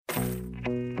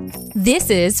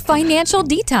This is Financial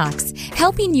Detox,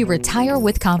 helping you retire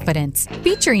with confidence,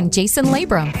 featuring Jason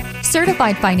Labrum,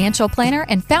 certified financial planner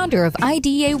and founder of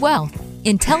IDA Wealth,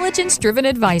 intelligence-driven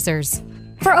advisors.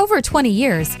 For over 20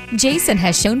 years, Jason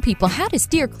has shown people how to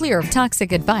steer clear of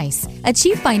toxic advice,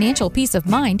 achieve financial peace of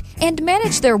mind, and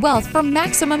manage their wealth for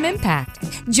maximum impact.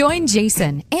 Join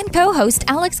Jason and co-host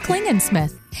Alex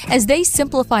Klingensmith as they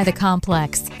simplify the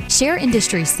complex, share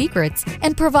industry secrets,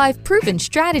 and provide proven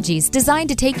strategies designed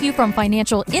to take you from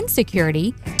financial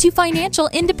insecurity to financial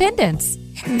independence.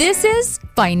 This is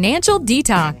Financial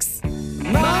Detox.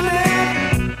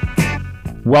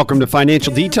 Welcome to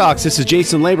Financial Detox. This is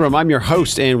Jason Labrum. I'm your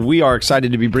host, and we are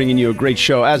excited to be bringing you a great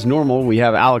show. As normal, we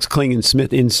have Alex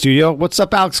Klingensmith in studio. What's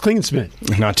up, Alex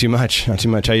Klingensmith? Not too much. How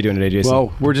you doing today, Jason?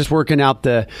 Well, we're just working out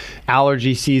the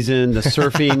allergy season, the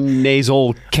surfing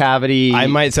nasal cavity. I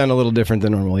might sound a little different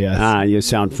than normal, yes. You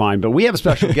sound fine. But we have a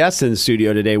special guest in the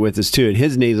studio today with us, too, and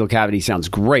his nasal cavity sounds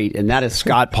great, and that is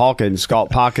Scott Palka. And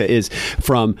Scott Palka is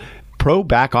from Pro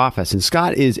Back Office. And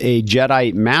Scott is a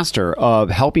Jedi master of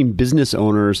helping business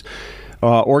owners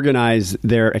organize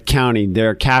their accounting,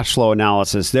 their cash flow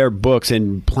analysis, their books,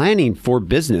 and planning for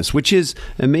business, which is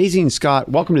amazing. Scott,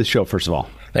 welcome to the show, first of all.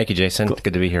 Thank you, Jason.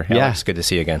 Good to be here. Yeah. Alex, good to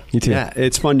see you again. You too. Yeah,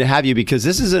 it's fun to have you because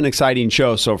this is an exciting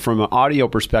show. So from an audio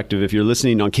perspective, if you're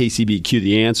listening on KCBQ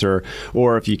The Answer,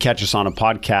 or if you catch us on a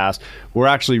podcast, we're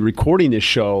actually recording this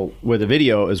show with a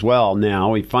video as well now.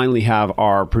 We finally have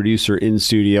our producer in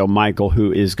studio, Michael,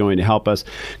 who is going to help us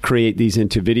create these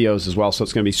into videos as well. So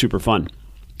it's going to be super fun.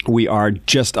 We are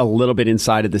just a little bit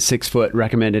inside of the 6-foot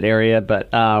recommended area, but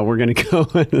we're going to go.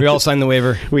 We all signed the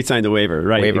waiver. We signed the waiver,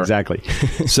 right? Waiver. Exactly.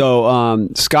 So,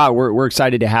 Scott, we're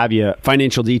excited to have you.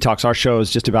 Financial Detox, our show is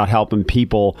just about helping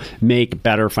people make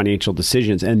better financial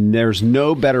decisions. And there's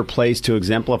no better place to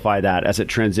exemplify that as it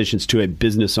transitions to a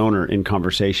business owner in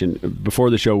conversation.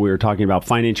 Before the show, we were talking about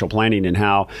financial planning and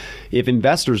how if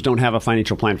investors don't have a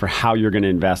financial plan for how you're going to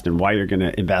invest and why you're going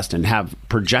to invest and have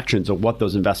projections of what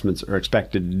those investments are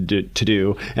expected to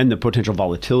do and the potential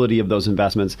volatility of those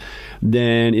investments,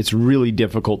 then it's really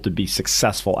difficult to be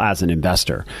successful as an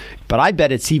investor. But I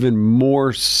bet it's even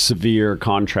more severe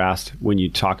contrast when you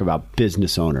talk about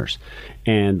business owners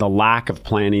and the lack of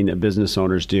planning that business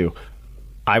owners do.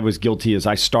 I was guilty as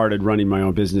I started running my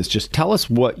own business. Just tell us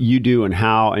what you do and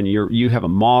how, and you have a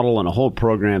model and a whole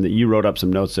program that you wrote up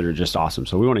some notes that are just awesome.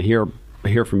 So we want to hear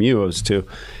from you as to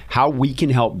how we can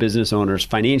help business owners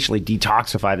financially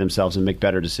detoxify themselves and make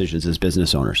better decisions as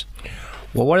business owners.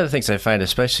 Well, one of the things I find,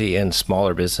 especially in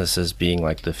smaller businesses being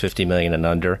like the 50 million and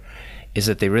under, is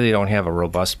that they really don't have a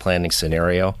robust planning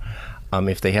scenario.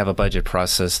 If they have a budget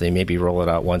process, they maybe roll it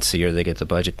out once a year. They get the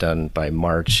budget done by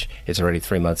March. It's already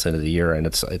 3 months into the year, and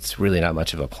it's really not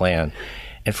much of a plan.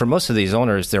 And for most of these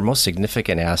owners, their most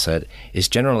significant asset is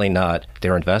generally not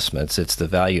their investments, it's the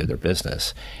value of their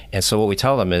business. And so what we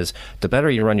tell them is the better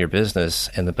you run your business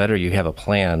and the better you have a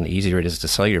plan, the easier it is to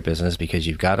sell your business because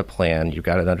you've got a plan, you've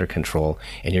got it under control,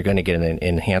 and you're going to get an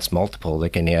enhanced multiple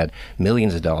that can add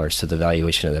millions of dollars to the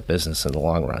valuation of that business in the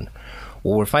long run.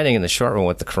 What we're finding in the short run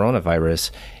with the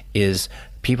coronavirus is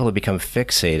people have become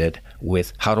fixated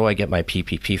with how do I get my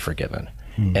PPP forgiven?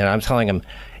 And I'm telling them,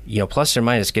 plus or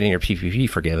minus getting your PPP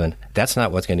forgiven, that's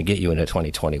not what's going to get you into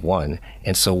 2021.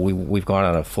 And so we've gone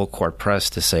on a full court press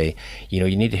to say,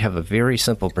 you need to have a very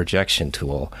simple projection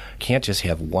tool. You can't just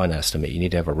have one estimate. You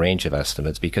need to have a range of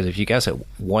estimates because if you guess at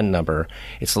one number,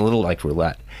 it's a little like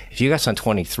roulette. If you guess on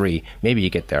 23, maybe you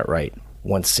get that right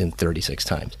once in 36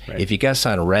 times. Right. If you guess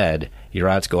on red, your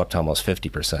odds go up to almost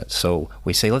 50%. So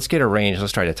we say, let's get a range,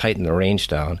 let's try to tighten the range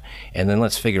down, and then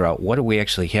let's figure out what do we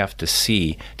actually have to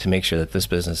see to make sure that this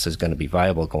business is going to be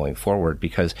viable going forward,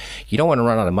 because you don't want to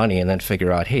run out of money and then figure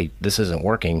out, hey, this isn't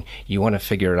working. You want to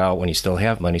figure it out when you still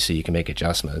have money so you can make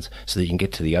adjustments so that you can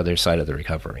get to the other side of the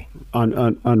recovery.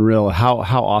 Unreal. How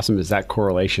awesome is that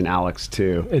correlation, Alex,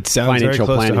 to it sounds financial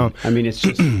very close planning? to home. I mean, it's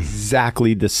just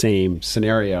exactly the same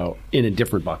scenario in a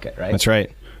different bucket, right? That's right.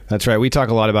 That's right. We talk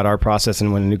a lot about our process,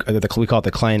 and we call it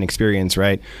the client experience,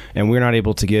 right? And we're not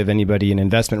able to give anybody an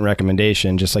investment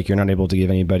recommendation, just like you're not able to give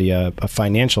anybody a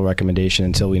financial recommendation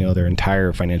until we know their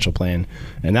entire financial plan.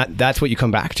 And that's what you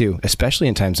come back to, especially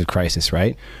in times of crisis,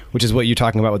 right? Which is what you're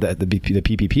talking about with the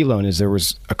PPP loan. Is there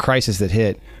was a crisis that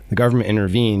hit, the government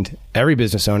intervened, every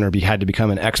business owner had to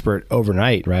become an expert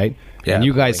overnight, right? Yeah, and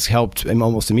you guys helped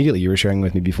almost immediately. You were sharing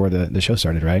with me before the show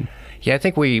started, right? Yeah, I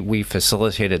think we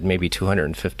facilitated maybe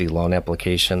 250 loan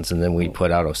applications, and then we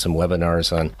put out some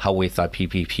webinars on how we thought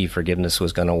PPP forgiveness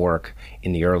was going to work.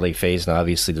 in the early phase. Now,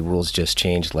 obviously, the rules just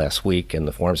changed last week, and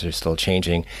the forms are still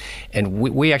changing. And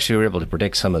we actually were able to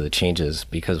predict some of the changes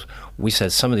because we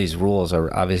said some of these rules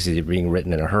are obviously being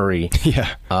written in a hurry.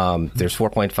 Yeah. There's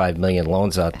 4.5 million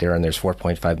loans out there, and there's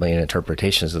 4.5 million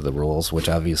interpretations of the rules, which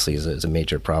obviously is a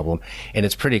major problem. And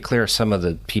it's pretty clear some of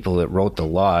the people that wrote the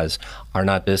laws are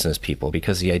not business people,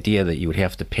 because the idea that you would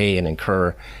have to pay and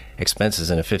incur expenses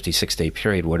in a 56-day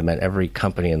period would have meant every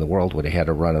company in the world would have had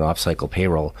to run an off-cycle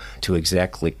payroll to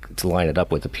line it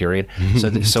up with the period.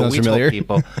 So we told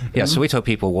people, so we told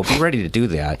people, well, be ready to do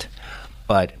that,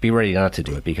 but be ready not to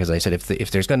do it, because I said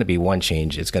if there's going to be one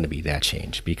change, it's going to be that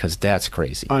change, because that's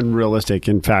crazy. Unrealistic.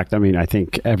 In fact, I mean, I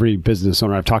think every business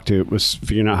owner I've talked to was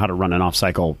figuring out how to run an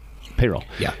off-cycle payroll,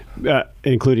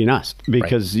 including us,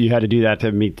 because you had to do that to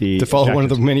meet the to follow one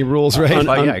of the many rules, right?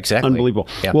 Exactly. Unbelievable.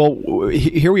 Yeah. Well,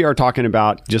 here we are talking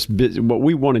about just what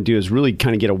we want to do is really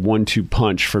kind of get a 1-2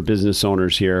 punch for business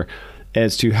owners here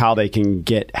as to how they can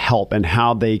get help and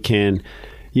how they can,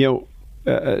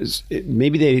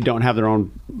 maybe they don't have their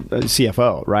own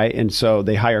CFO, right? And so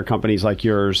they hire companies like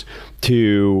yours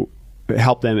to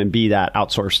help them and be that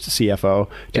outsourced CFO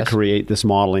to create this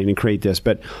modeling and create this.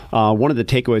 But one of the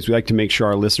takeaways, we like to make sure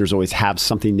our listeners always have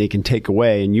something they can take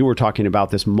away. And you were talking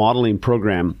about this modeling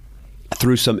program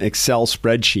through some Excel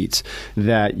spreadsheets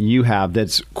that you have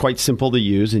that's quite simple to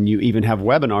use, and you even have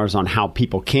webinars on how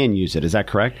people can use it. Is that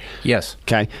correct? Yes.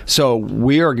 Okay. So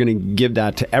we are going to give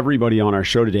that to everybody on our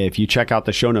show today. If you check out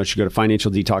the show notes, you go to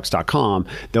financialdetox.com.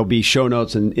 There'll be show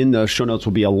notes, and in those show notes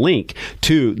will be a link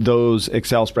to those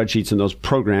Excel spreadsheets and those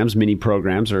programs, mini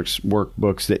programs or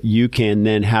workbooks that you can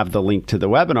then have the link to the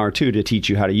webinar too to teach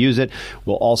you how to use it.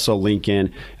 We'll also link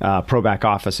in Pro Back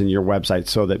Office in your website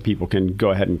so that people can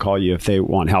go ahead and call you if they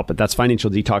want help. But that's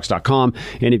financialdetox.com.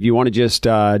 And if you want to just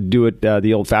do it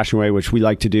the old-fashioned way, which we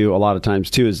like to do a lot of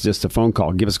times too, is just a phone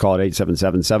call. Give us a call at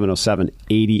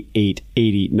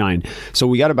 877-707-8889. So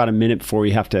we got about a minute before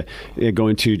we have to go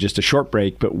into just a short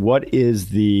break. But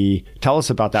tell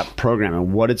us about that program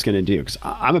and what it's going to do. Because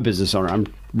I'm a business owner. I'm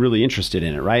really interested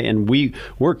in it, right? And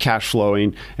we're cash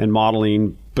flowing and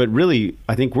modeling, but really,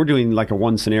 I think we're doing like a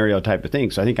one scenario type of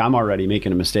thing. So I think I'm already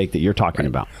making a mistake that you're talking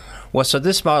about. Well, so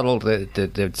this model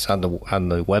that's on the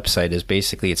website is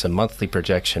basically, it's a monthly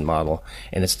projection model,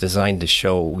 and it's designed to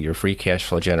show your free cash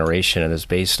flow generation, and is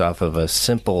based off of a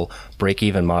simple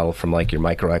break-even model from like your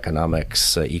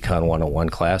microeconomics Econ 101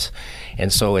 class.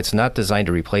 And so it's not designed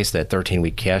to replace that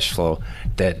 13-week cash flow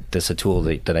that's a tool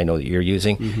that I know that you're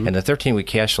using. Mm-hmm. And the 13-week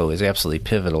cash flow is absolutely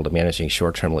pivotal to managing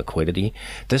short-term liquidity.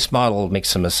 This model makes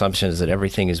some assumptions that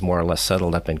everything is more or less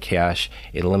settled up in cash.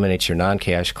 It eliminates your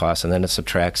non-cash costs, and then it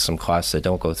subtracts some costs that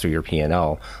don't go through your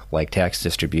P&L, like tax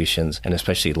distributions and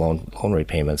especially loan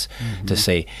repayments, to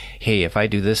say, hey, if I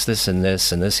do this, and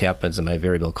this happens, and my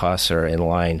variable costs are in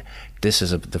line, this is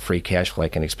the free cash flow I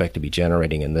can expect to be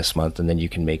generating in this month. And then you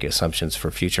can make assumptions for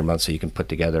future months, so you can put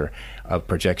together a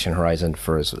projection horizon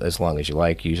for as long as you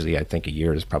like. Usually, I think a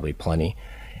year is probably plenty.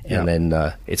 And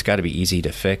then it's got to be easy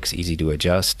to fix, easy to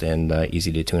adjust, and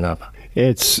easy to tune up.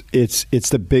 It's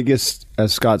the biggest,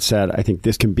 as Scott said, I think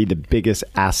this can be the biggest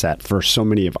asset for so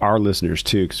many of our listeners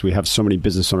too, because we have so many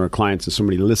business owner clients and so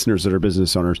many listeners that are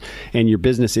business owners, and your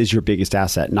business is your biggest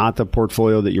asset, not the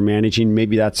portfolio that you're managing.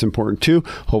 Maybe that's important too.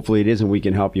 Hopefully it is, and we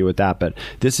can help you with that. But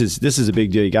this is a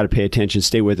big deal. You got to pay attention.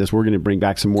 Stay with us. We're going to bring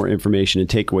back some more information and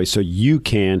takeaways so you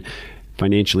can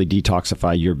financially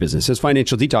detoxify your business. As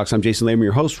Financial Detox, I'm Jason Lamer,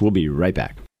 your host. We'll be right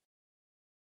back.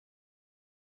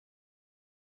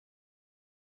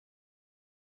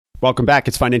 Welcome back.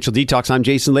 It's Financial Detox. I'm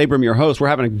Jason Labrum, your host. We're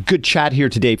having a good chat here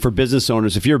today for business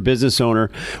owners. If you're a business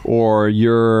owner, or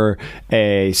you're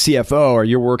a CFO, or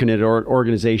you're working at an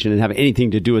organization and have anything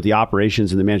to do with the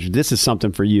operations and the management, this is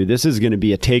something for you. This is going to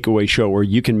be a takeaway show where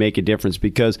you can make a difference,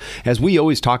 because as we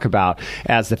always talk about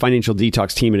as the Financial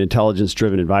Detox team and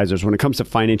intelligence-driven advisors, when it comes to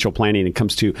financial planning, it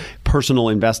comes to personal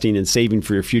investing and saving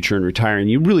for your future and retiring,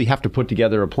 you really have to put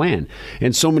together a plan.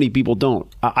 And so many people don't.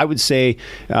 I would say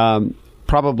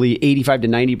probably 85 to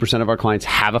 90% of our clients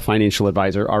have a financial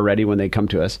advisor already when they come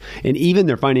to us. And even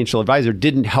their financial advisor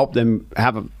didn't help them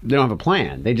they don't have a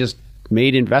plan. They just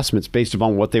made investments based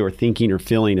upon what they were thinking or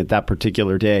feeling at that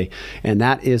particular day. And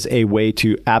that is a way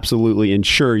to absolutely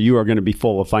ensure you are going to be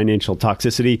full of financial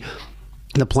toxicity.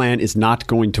 The plan is not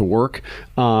going to work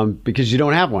because you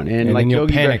don't have one. And like you'll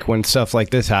panic when stuff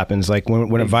like this happens. Like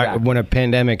when a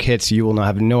pandemic hits, you will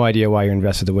have no idea why you're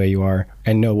invested the way you are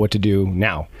and know what to do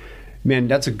now. Man,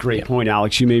 that's a great point,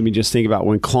 Alex. You made me just think about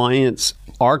when clients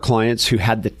our clients who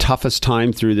had the toughest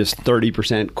time through this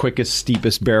 30% quickest,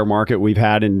 steepest bear market we've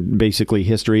had in basically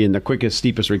history, and the quickest,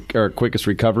 steepest, quickest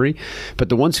recovery. But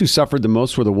the ones who suffered the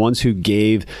most were the ones who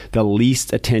gave the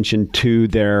least attention to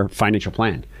their financial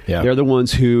plan. Yeah. They're the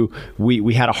ones who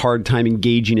we had a hard time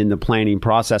engaging in the planning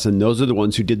process, and those are the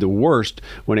ones who did the worst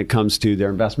when it comes to their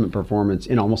investment performance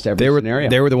in almost every scenario.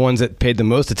 They were the ones that paid the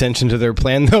most attention to their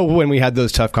plan, though, when we had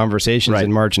those tough conversations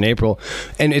in March and April.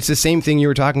 And it's the same thing you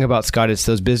were talking about, Scott. It's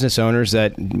those business owners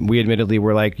that we admittedly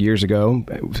were like years ago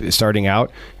starting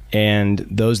out. And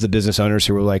those are the business owners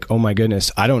who were like, oh my goodness,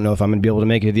 I don't know if I'm going to be able to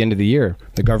make it at the end of the year.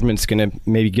 The government's going to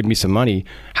maybe give me some money.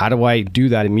 How do I do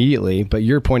that immediately? But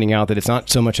you're pointing out that it's not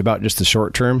so much about just the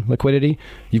short-term liquidity.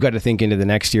 You've got to think into the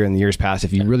next year and the years past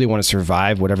if you really want to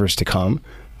survive whatever's to come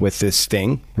with this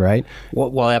thing, right?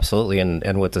 Well, absolutely.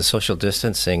 And with the social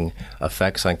distancing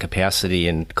effects on capacity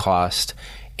and cost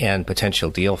and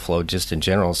potential deal flow just in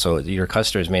general. So your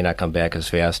customers may not come back as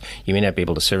fast. You may not be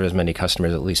able to serve as many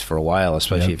customers, at least for a while,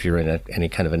 especially if you're in any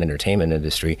kind of an entertainment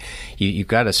industry. You've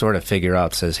got to sort of figure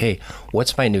out, says, hey,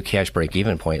 what's my new cash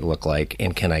break-even point look like,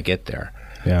 and can I get there?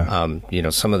 Yeah.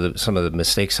 Some of the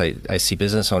mistakes I see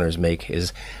business owners make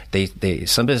is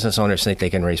some business owners think they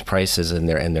can raise prices and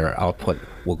their output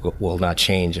will not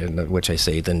change, and which I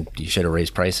say, then you should have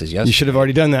raised prices yesterday. You should have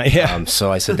already done that, yeah.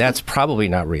 So I said, that's probably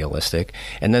not realistic.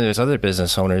 And then there's other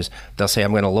business owners, they'll say, I'm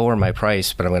going to lower my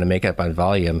price, but I'm going to make it up on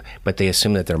volume, but they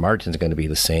assume that their margin's going to be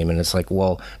the same. And it's like,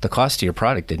 well, the cost of your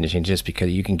product didn't change just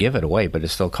because you can give it away, but it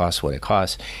still costs what it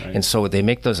costs. Right. And so they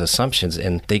make those assumptions,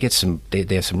 and they have some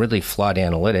really flawed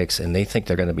analytics, and they think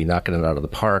they're going to be knocking it out of the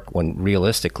park, when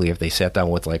realistically, if they sat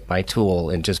down with like my tool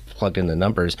and just plugged in the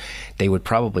numbers, they would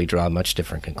probably draw a much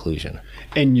different conclusion.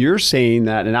 And you're saying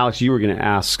that, and Alex, you were going to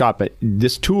ask Scott, but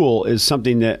this tool is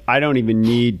something that I don't even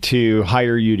need to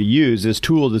hire you to use. This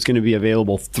tool that's going to be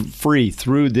available free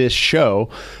through this show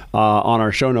on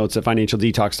our show notes at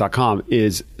financialdetox.com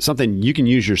is something you can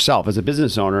use yourself as a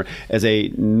business owner, as a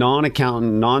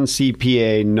non-accountant,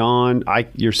 non-CPA,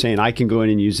 you're saying I can go in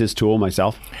and use this tool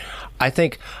myself? I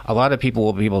think a lot of people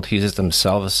will be able to use it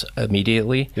themselves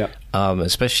immediately,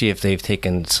 especially if they've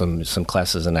taken some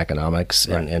classes in economics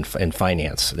and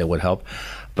finance that would help.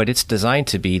 But it's designed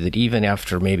to be that even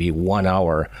after maybe 1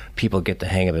 hour, people get the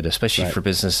hang of it, especially for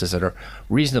businesses that are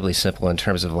reasonably simple in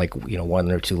terms of like,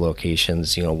 one or two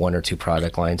locations, one or two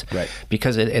product lines. Right.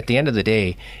 Because at the end of the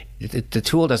day, the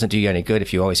tool doesn't do you any good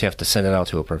if you always have to send it out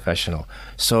to a professional.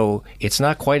 So it's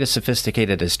not quite as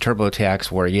sophisticated as TurboTax,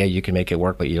 where, you can make it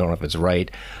work, but you don't know if it's right.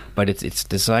 But it's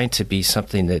designed to be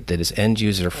something that is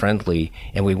end-user friendly,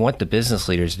 and we want the business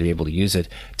leaders to be able to use it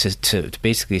to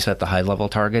basically set the high-level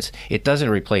targets. It doesn't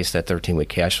replace that 13-week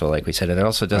cash flow, like we said, and it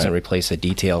also doesn't replace a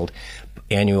detailed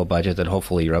annual budget that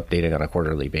hopefully you're updating on a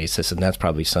quarterly basis, and that's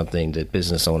probably something that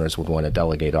business owners would want to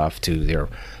delegate off to their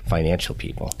financial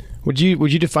people. Would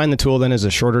you define the tool then as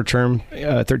a shorter term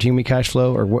 13-week cash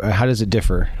flow, or how does it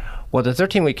differ? Well, the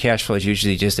 13-week cash flow is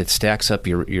usually just, it stacks up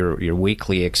your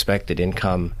weekly expected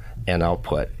income and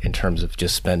output in terms of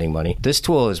just spending money. This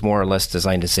tool is more or less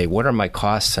designed to say, what are my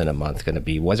costs in a month going to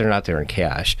be, whether or not they're in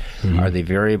cash? Mm-hmm. Are they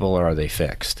variable or are they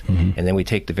fixed? Mm-hmm. And then we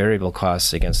take the variable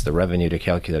costs against the revenue to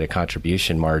calculate a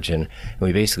contribution margin, and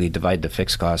we basically divide the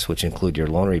fixed costs, which include your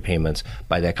loan repayments,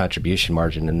 by that contribution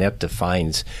margin, and that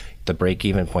defines the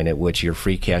break-even point at which your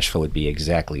free cash flow would be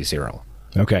exactly zero.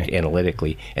 Okay.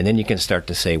 Analytically. And then you can start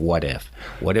to say, what if?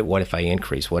 What if I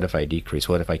increase? What if I decrease?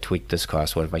 What if I tweak this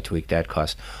cost? What if I tweak that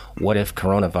cost? What if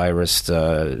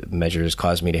coronavirus measures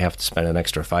cause me to have to spend an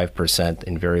extra 5%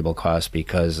 in variable costs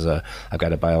because I've got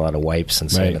to buy a lot of wipes and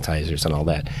sanitizers and all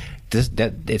that?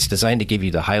 It's designed to give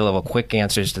you the high-level, quick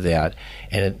answers to that.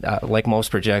 And like most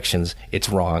projections, it's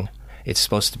wrong. It's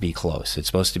supposed to be close. It's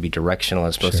supposed to be directional.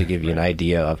 It's supposed to give you an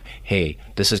idea of, hey,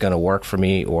 this is going to work for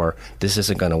me, or this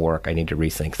isn't going to work. I need to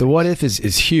rethink things. The what if is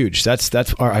huge. That's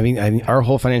our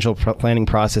whole financial planning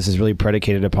process is really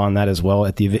predicated upon that as well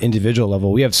at the individual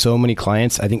level. We have so many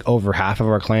clients. I think over half of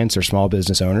our clients are small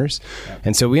business owners. Yeah.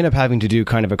 And so we end up having to do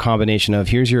kind of a combination of,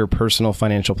 here's your personal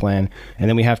financial plan, and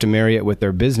then we have to marry it with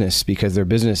their business, because their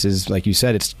business is, like you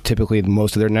said, it's typically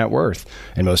most of their net worth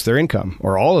and most of their income,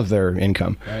 or all of their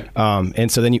income. Right.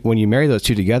 And so then when you marry those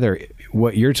two together,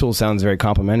 what your tool sounds very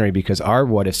complementary, because our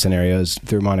what if scenarios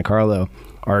through Monte Carlo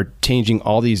are changing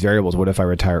all these variables. What if I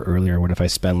retire earlier? What if I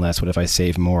spend less? What if I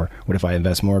save more? What if I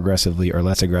invest more aggressively or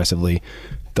less aggressively?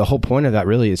 The whole point of that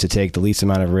really is to take the least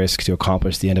amount of risk to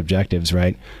accomplish the end objectives,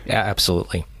 right? Yeah,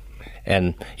 absolutely.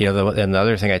 And and the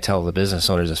other thing I tell the business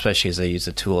owners, especially as they use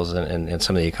the tools and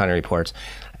some of the accounting reports,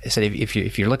 I said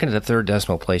if you're looking at the third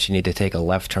decimal place, you need to take a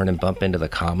left turn and bump into the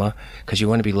comma, because you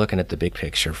want to be looking at the big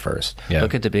picture first. Yeah.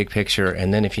 Look at the big picture,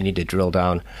 and then if you need to drill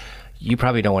down, you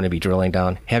probably don't want to be drilling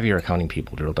down. Have your accounting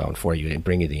people drill down for you and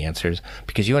bring you the answers,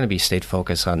 because you want to be stay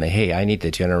focused on hey, I need to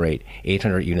generate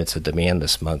 800 units of demand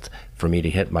this month for me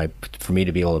to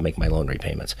be able to make my loan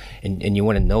repayments. And you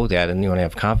want to know that, and you want to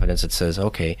have confidence that says,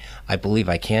 okay, I believe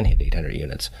I can hit 800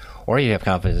 units. Or you have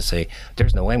confidence to say,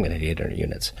 there's no way I'm going to hit 800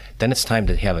 units. Then it's time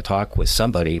to have a talk with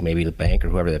somebody, maybe the bank or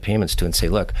whoever the payment's to, and say,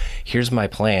 look, here's my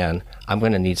plan. I'm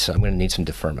going to need some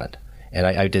deferment. And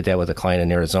I did that with a client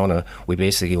in Arizona. We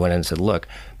basically went in and said, look,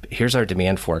 here's our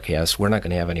demand forecast. We're not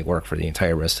going to have any work for the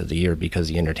entire rest of the year because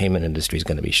the entertainment industry is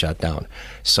going to be shut down.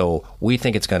 So we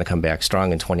think it's going to come back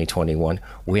strong in 2021.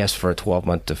 We asked for a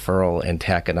 12-month deferral and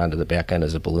tack it onto the back end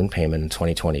as a balloon payment in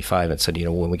 2025 and said,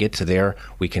 when we get to there,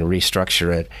 we can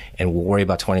restructure it and we'll worry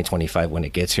about 2025 when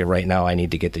it gets here. Right now, I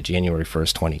need to get to January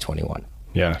 1st, 2021.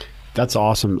 Yeah. That's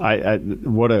awesome.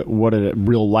 What a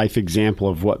real life example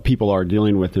of what people are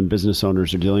dealing with and business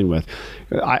owners are dealing with.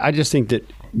 I just think that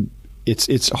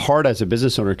it's hard as a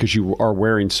business owner, because you are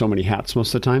wearing so many hats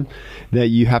most of the time, that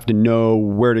you have to know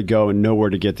where to go and know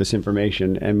where to get this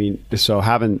information. I mean, so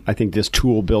having, I think, this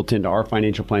tool built into our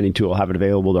financial planning tool, have it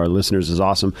available to our listeners, is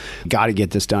awesome. Got to get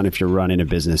this done if you're running a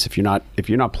business. If you're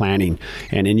not planning,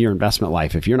 and in your investment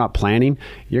life, if you're not planning,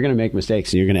 you're going to make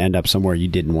mistakes and you're going to end up somewhere you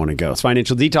didn't want to go. It's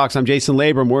Financial Detox. I'm Jason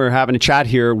Labrum. We're having a chat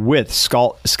here with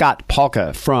Scott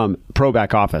Palka from Pro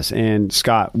Back Office. And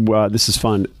Scott, this is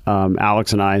fun.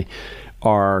 Alex and I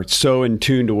are so in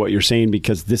tune to what you're saying,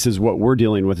 because this is what we're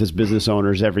dealing with as business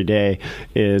owners every day,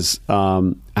 is how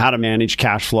to manage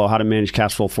cash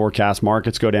flow, forecast.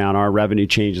 Markets go down, our revenue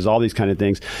changes, all these kind of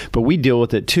things. But we deal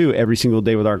with it too every single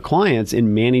day with our clients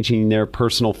in managing their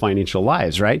personal financial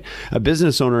lives, right? A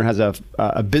business owner has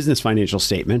a business financial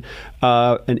statement.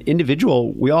 An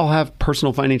individual, we all have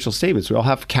personal financial statements. We all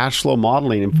have cash flow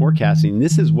modeling and forecasting.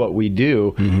 This is what we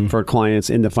do for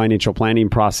clients in the financial planning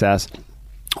process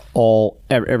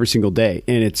every single day,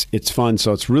 and it's fun.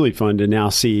 So it's really fun to now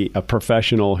see a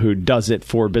professional who does it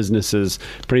for businesses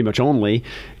pretty much only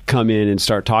come in and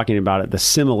start talking about it. The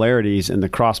similarities and the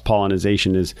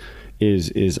cross-pollination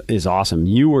is awesome.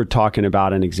 You were talking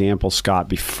about an example, Scott,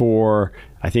 before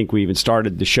I think we even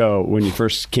started the show, when you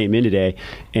first came in today,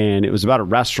 and it was about a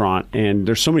restaurant. And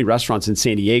there's so many restaurants in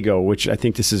San Diego, which I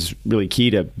think this is really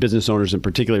key to business owners, and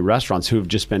particularly restaurants, who have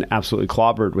just been absolutely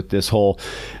clobbered with this whole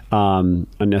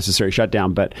unnecessary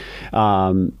shutdown. But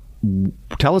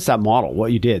tell us that model,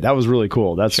 what you did. That was really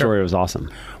cool. That story was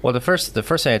awesome. Well, the first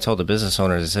thing I told the business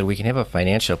owners, I said, we can have a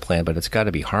financial plan, but it's got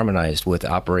to be harmonized with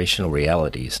operational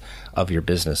realities of your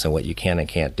business and what you can and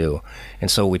can't do.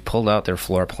 And so we pulled out their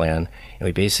floor plan, and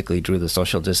we basically drew the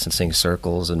social distancing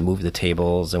circles and moved the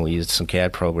tables, and we used some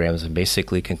CAD programs, and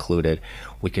basically concluded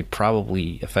we could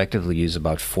probably effectively use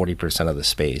about 40% of the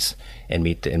space and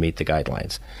meet the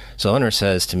guidelines. So the owner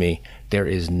says to me, there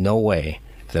is no way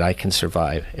that I can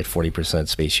survive at 40%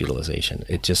 space utilization.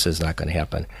 It just is not going to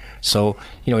happen. So,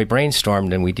 we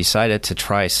brainstormed and we decided to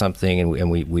try something, and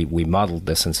we modeled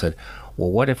this and said, well,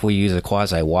 what if we use a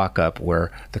quasi walk-up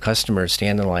where the customers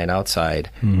stand in line outside,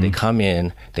 they come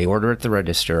in, they order at the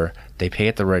register, they pay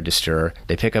at the register,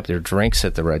 they pick up their drinks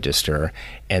at the register,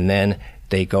 and then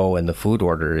they go and the food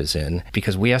order is in,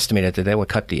 because we estimated that would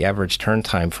cut the average turn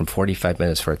time from 45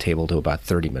 minutes for a table to about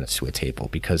 30 minutes to a table,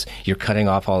 because you're cutting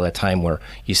off all that time where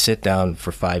you sit down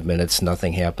for 5 minutes,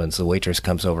 nothing happens, the waitress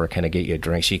comes over, can I get you a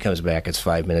drink? She comes back, it's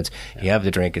 5 minutes, you have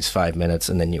the drink, it's 5 minutes,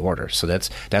 and then you order. So that's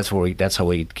how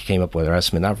we came up with our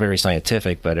estimate. Not very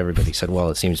scientific, but everybody said, well,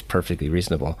 it seems perfectly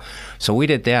reasonable. So we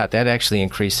did that. That actually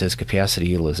increased his capacity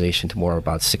utilization to more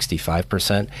about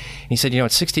 65%. And he said,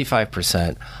 at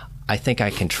 65%, I think I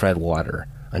can tread water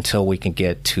until we can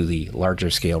get to the larger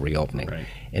scale reopening. Right.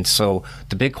 And so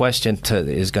the big question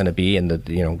is going to be, and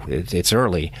it's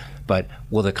early, but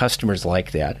will the customers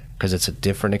like that? Because it's a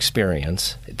different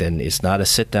experience. Then it's not a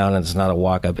sit down and it's not a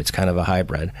walk up. It's kind of a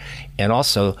hybrid. And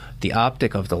also the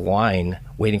optic of the line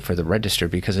waiting for the register,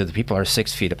 because if the people are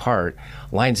 6 feet apart,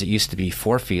 lines that used to be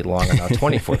 4 feet long are now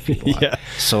 24 feet long. Yeah.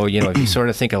 So, if you sort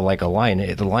of think of like a line,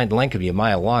 the line could be a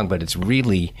mile long, but it's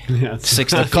really 60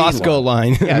 feet Costco long.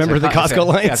 Line. Yeah, remember the Costco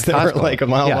lines that were like a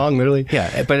mile long, literally?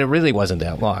 Yeah, but it really wasn't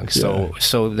that long. So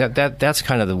that's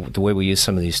kind of the way we use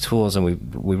some of these tools, and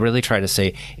we really try to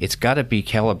say it's got to be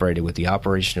calibrated incorporated with the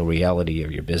operational reality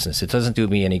of your business. It doesn't do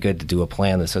me any good to do a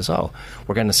plan that says, oh,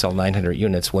 we're going to sell 900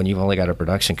 units when you've only got a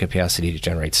production capacity to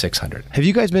generate 600. Have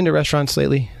you guys been to restaurants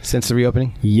lately since the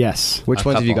reopening? Yes. Which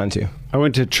ones have you gone to? I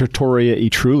went to Trattoria E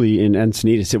Trulli in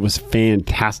Encinitas. It was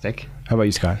fantastic. How about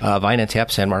you, Scott? Vine and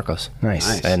Tap, San Marcos.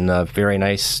 Nice. And very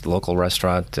nice local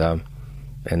restaurant.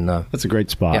 That's a great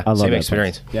spot. Yeah, I love same that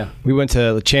experience. place. Yeah. We went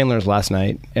to Chandler's last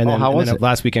night, and then, how was and then it?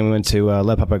 last weekend we went to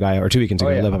Le Papagayo, or 2 weekends ago,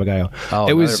 yeah. Le Papagayo. Oh,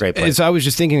 it was another great place. So I was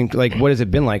just thinking, like, what has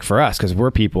it been like for us? Because we're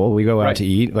people, we go out Right. to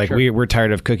eat. Like, Sure. we're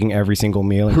tired of cooking every single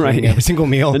meal, and Right. cleaning every single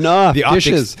meal. Enough. The optics,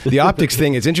 Dishes. the optics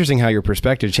thing. It's interesting how your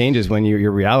perspective changes when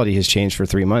your reality has changed for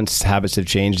 3 months. Habits have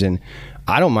changed, and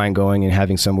I don't mind going and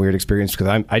having some weird experience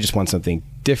because I just want something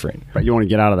different. Right, you want to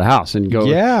get out of the house and go.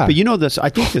 Yeah. But you know this. I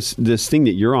think this thing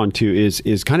that you're onto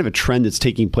is kind of a trend that's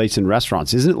taking place in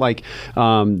restaurants, isn't it? Like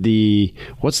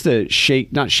what's the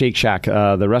not Shake Shack,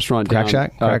 the restaurant Crack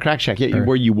down- Shack? Crack Shack, yeah,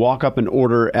 where you walk up and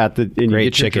order and you Great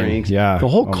get your chicken. drinks. Yeah. The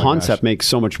whole Oh my concept gosh. makes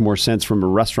so much more sense from a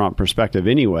restaurant perspective,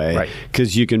 anyway. Right.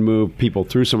 Because you can move people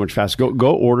through so much faster.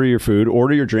 Go order your food,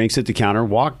 order your drinks at the counter,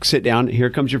 sit down. Here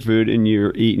comes your food, and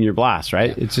you're eating your blast.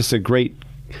 Right. It's just a great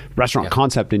restaurant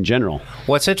concept in general.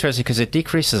 Well, it's interesting because it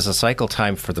decreases the cycle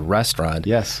time for the restaurant.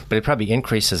 Yes. But it probably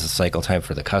increases the cycle time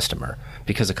for the customer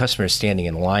because the customer is standing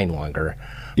in line longer.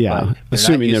 Yeah, but they're not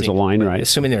assuming there's a line, right?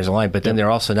 Assuming there's a line, but then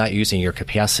they're also not using your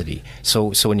capacity.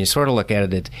 So when you sort of look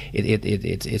at it,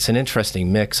 it's an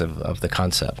interesting mix of the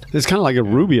concept. It's kind of like a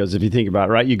Rubio's if you think about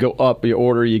it, right? You go up, you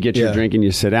order, you get your Yeah. drink, and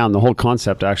you sit down. The whole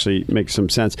concept actually makes some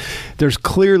sense. There's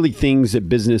clearly things that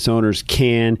business owners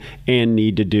can and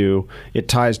need to do. It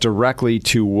ties directly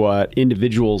to what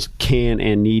individuals can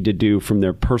and need to do from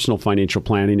their personal financial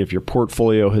planning. If your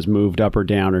portfolio has moved up or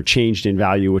down or changed in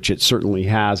value, which it certainly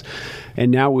has. And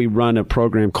now we run a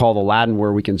program called Aladdin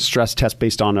where we can stress test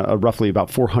based on a roughly about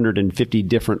 450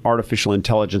 different artificial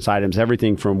intelligence items.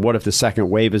 Everything from what if the second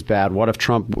wave is bad? What if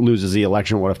Trump loses the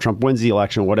election? What if Trump wins the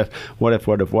election? What if?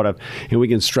 And we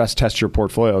can stress test your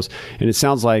portfolios. And it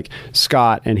sounds like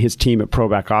Scott and his team at Pro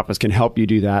Back Office can help you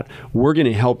do that. We're going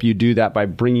to help you do that by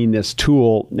bringing this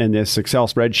tool and this Excel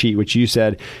spreadsheet, which you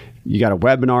said you got a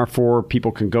webinar for.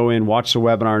 People can go in, watch the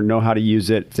webinar, know how to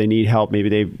use it. If they need help,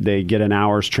 maybe they get an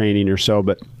hour's training or so.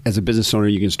 But as a business owner,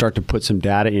 you can start to put some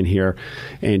data in here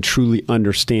and truly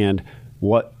understand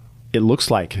what it looks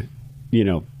like,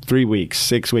 3 weeks,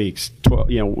 6 weeks, 12,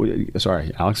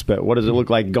 sorry, Alex, but what does it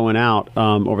look like going out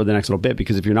over the next little bit?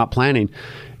 Because if you're not planning,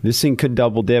 this thing could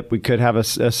double dip. We could have a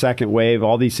second wave.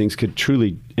 All these things could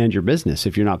truly end your business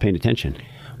if you're not paying attention.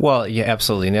 Well, yeah,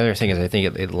 absolutely. And the other thing is I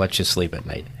think it lets you sleep at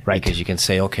night. Right. Because you can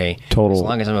say, okay, Total. as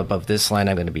long as I'm above this line,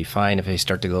 I'm going to be fine. If I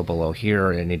start to go below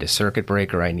here, I need a circuit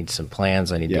breaker, I need some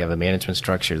plans, I need to have a management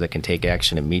structure that can take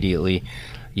action immediately.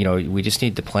 We just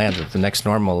need to plan that the next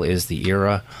normal is the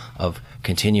era of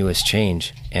continuous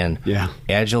change. And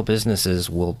agile businesses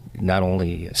will not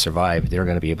only survive, they're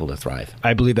going to be able to thrive.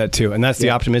 I believe that too. And that's the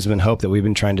optimism and hope that we've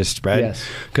been trying to spread. Yes.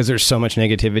 Because there's so much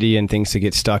negativity and things to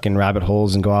get stuck in rabbit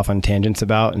holes and go off on tangents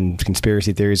about and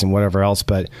conspiracy theories and whatever else.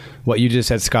 But what you just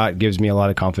said, Scott, gives me a lot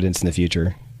of confidence in the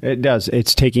future. It does.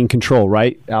 It's taking control,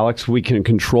 right, Alex? We can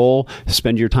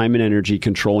spend your time and energy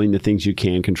controlling the things you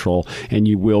can control, and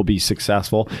you will be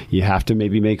successful. You have to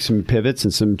maybe make some pivots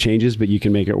and some changes, but you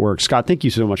can make it work. Scott, thank you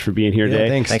so much for being here today.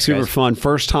 Thanks. Super guys. fun.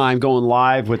 First time going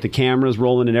live with the cameras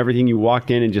rolling and everything. You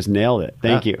walked in and just nailed it.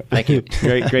 Thank you. Thank you.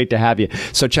 Great to have you.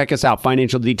 So check us out,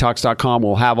 financialdetox.com.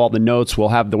 We'll have all the notes. We'll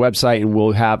have the website, and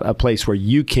we'll have a place where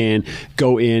you can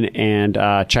go in and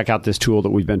check out this tool that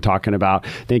we've been talking about.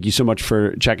 Thank you so much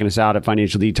for checking us out at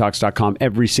financialdetox.com.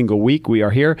 Every single week we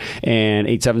are here, and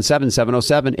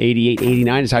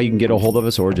 877-707-8889 is how you can get a hold of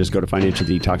us, or just go to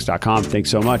financialdetox.com. Thanks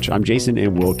so much. I'm Jason,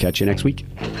 and we'll catch you next week.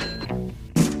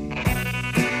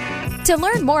 To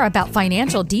learn more about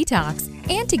Financial Detox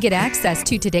and to get access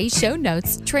to today's show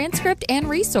notes, transcript, and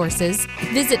resources,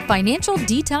 visit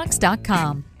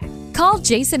financialdetox.com. Call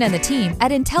Jason and the team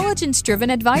at Intelligence Driven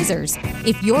Advisors.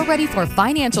 If you're ready for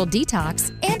financial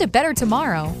detox and a better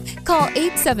tomorrow, call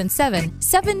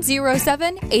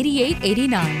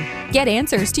 877-707-8889. Get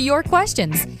answers to your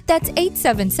questions. That's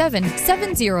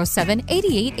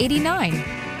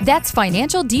 877-707-8889. That's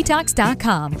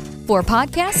financialdetox.com for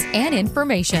podcasts and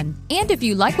information. And if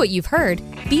you like what you've heard,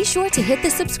 be sure to hit the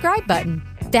subscribe button.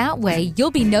 That way,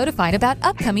 you'll be notified about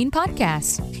upcoming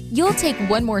podcasts. You'll take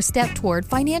one more step toward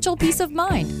financial peace of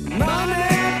mind.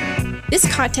 Money This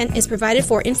content is provided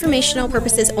for informational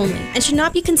purposes only and should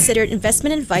not be considered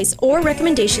investment advice or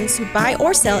recommendations to buy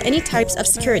or sell any types of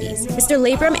securities. Mr.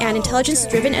 Labrum and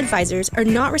intelligence-driven advisors are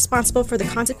not responsible for the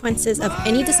consequences of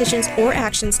any decisions or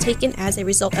actions taken as a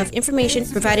result of information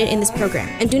provided in this program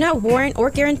and do not warrant or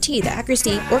guarantee the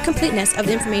accuracy or completeness of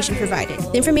the information provided.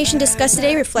 The information discussed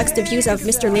today reflects the views of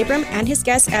Mr. Labrum and his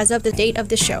guests as of the date of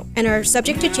this show and are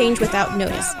subject to change without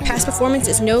notice. Past performance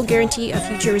is no guarantee of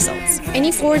future results.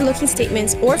 Any forward-looking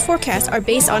statements or forecasts are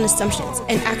based on assumptions,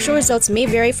 and actual results may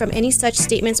vary from any such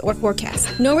statements or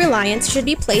forecasts. No reliance should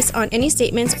be placed on any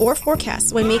statements or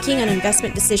forecasts when making an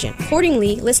investment decision.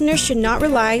 Accordingly, listeners should not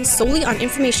rely solely on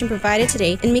information provided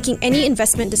today in making any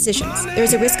investment decisions. There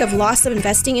is a risk of loss of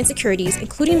investing in securities,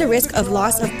 including the risk of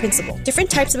loss of principal. Different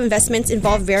types of investments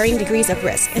involve varying degrees of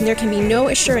risk, and there can be no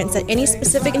assurance that any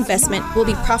specific investment will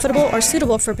be profitable or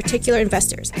suitable for particular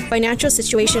investors, financial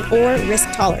situation, or risk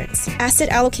tolerance. Asset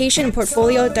allocation and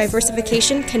portfolio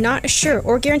diversification cannot assure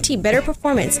or guarantee better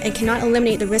performance and cannot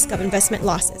eliminate the risk of investment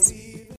losses.